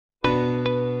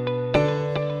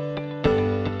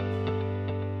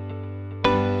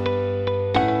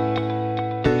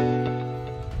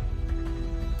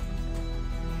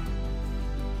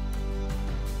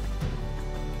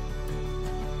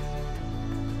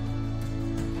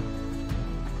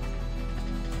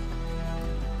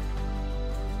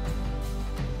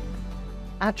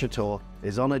Atritor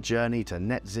is on a journey to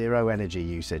net zero energy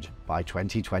usage by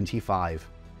 2025.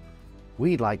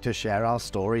 We'd like to share our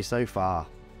story so far.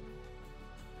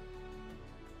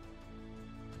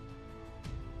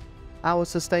 Our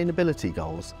sustainability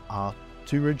goals are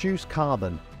to reduce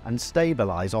carbon and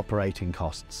stabilise operating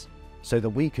costs so that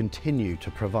we continue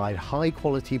to provide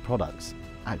high-quality products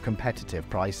at competitive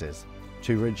prices,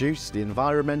 to reduce the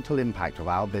environmental impact of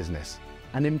our business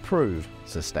and improve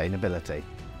sustainability,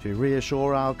 to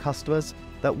reassure our customers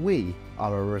that we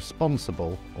are a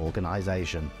responsible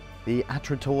organisation. The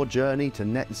Atritor journey to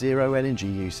net zero energy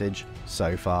usage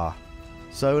so far.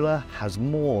 Solar has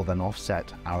more than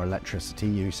offset our electricity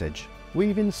usage.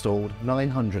 We've installed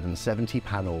 970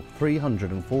 panel,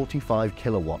 345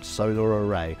 kilowatt solar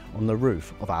array on the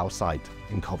roof of our site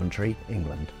in Coventry,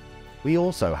 England. We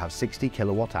also have 60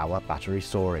 kilowatt hour battery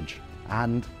storage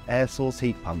and air source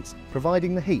heat pumps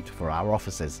providing the heat for our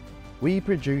offices. We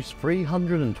produce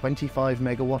 325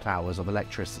 megawatt hours of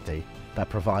electricity that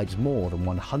provides more than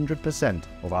 100%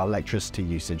 of our electricity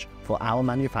usage for our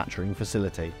manufacturing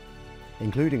facility,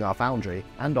 including our foundry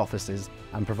and offices,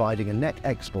 and providing a net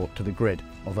export to the grid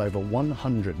of over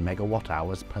 100 megawatt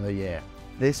hours per year.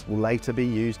 This will later be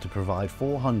used to provide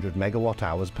 400 megawatt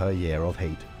hours per year of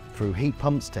heat through heat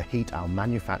pumps to heat our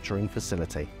manufacturing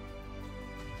facility.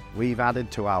 We've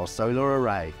added to our solar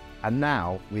array, and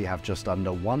now we have just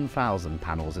under 1,000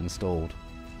 panels installed.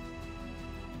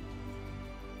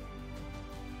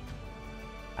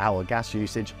 Our gas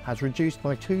usage has reduced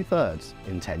by 2/3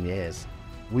 in 10 years.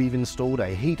 We've installed a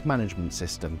heat management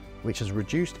system which has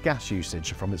reduced gas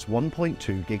usage from its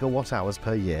 1.2 gigawatt hours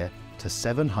per year to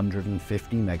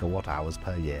 750 megawatt hours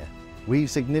per year.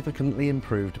 We've significantly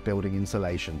improved building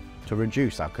insulation to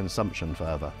reduce our consumption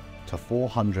further to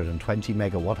 420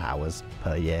 megawatt hours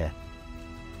per year.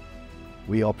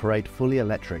 We operate fully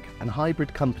electric and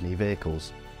hybrid company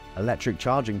vehicles. Electric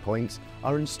charging points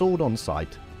are installed on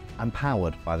site and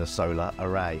powered by the solar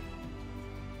array.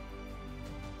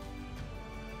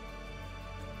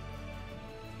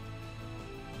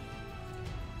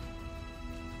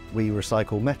 We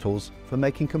recycle metals for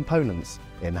making components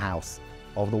in-house.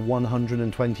 Of the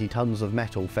 120 tons of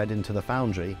metal fed into the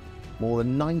foundry, more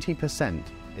than 90%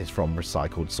 is from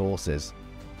recycled sources.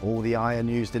 All the iron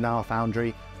used in our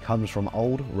foundry comes from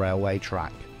old railway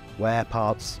track, where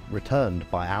parts returned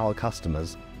by our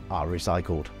customers are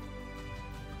recycled.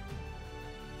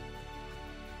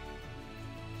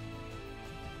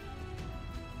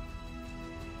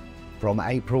 From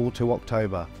April to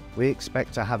October, we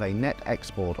expect to have a net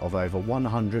export of over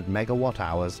 100 megawatt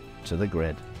hours to the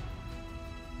grid.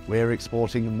 We're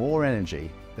exporting more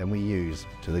energy than we use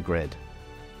to the grid.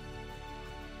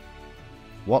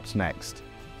 What's next?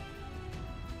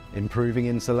 Improving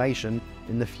insulation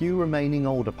in the few remaining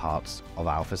older parts of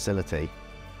our facility.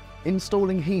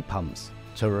 Installing heat pumps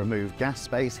to remove gas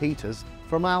space heaters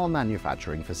from our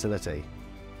manufacturing facility.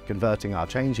 Converting our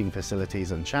changing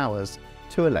facilities and showers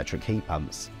to electric heat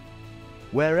pumps.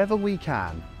 Wherever we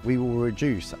can, we will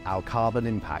reduce our carbon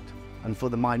impact, and for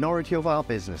the minority of our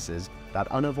businesses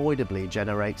that unavoidably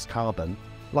generates carbon,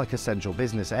 like essential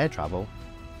business air travel,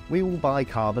 we will buy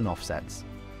carbon offsets.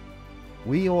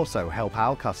 We also help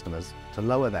our customers to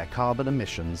lower their carbon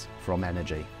emissions from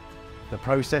energy. The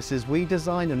processes we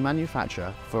design and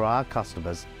manufacture for our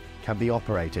customers can be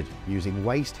operated using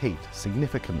waste heat,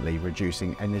 significantly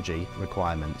reducing energy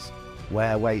requirements.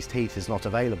 Where waste heat is not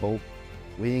available,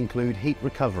 we include heat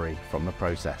recovery from the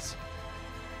process.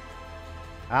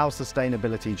 Our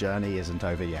sustainability journey isn't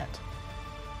over yet,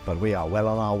 but we are well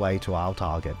on our way to our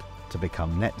target to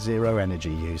become net zero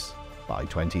energy use by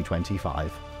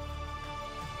 2025.